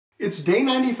It's day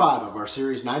 95 of our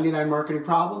series 99 Marketing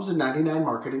Problems and 99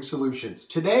 Marketing Solutions.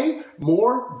 Today,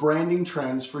 more branding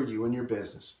trends for you and your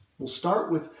business. We'll start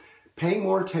with paying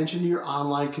more attention to your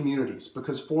online communities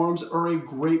because forums are a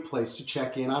great place to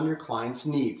check in on your clients'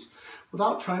 needs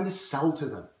without trying to sell to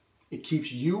them. It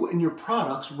keeps you and your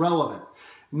products relevant.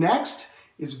 Next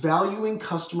is valuing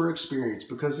customer experience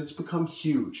because it's become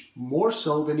huge, more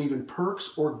so than even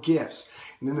perks or gifts.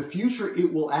 And in the future,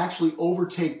 it will actually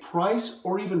overtake price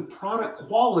or even product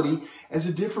quality as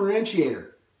a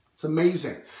differentiator. It's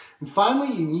amazing. And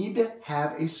finally, you need to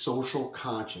have a social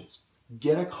conscience.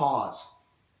 Get a cause.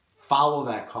 Follow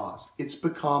that cause. It's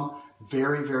become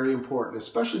very, very important,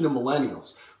 especially to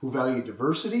millennials who value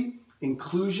diversity,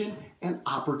 inclusion, and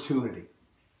opportunity.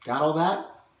 Got all that?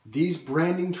 These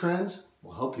branding trends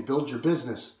will help you build your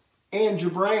business and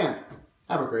your brand.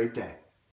 Have a great day.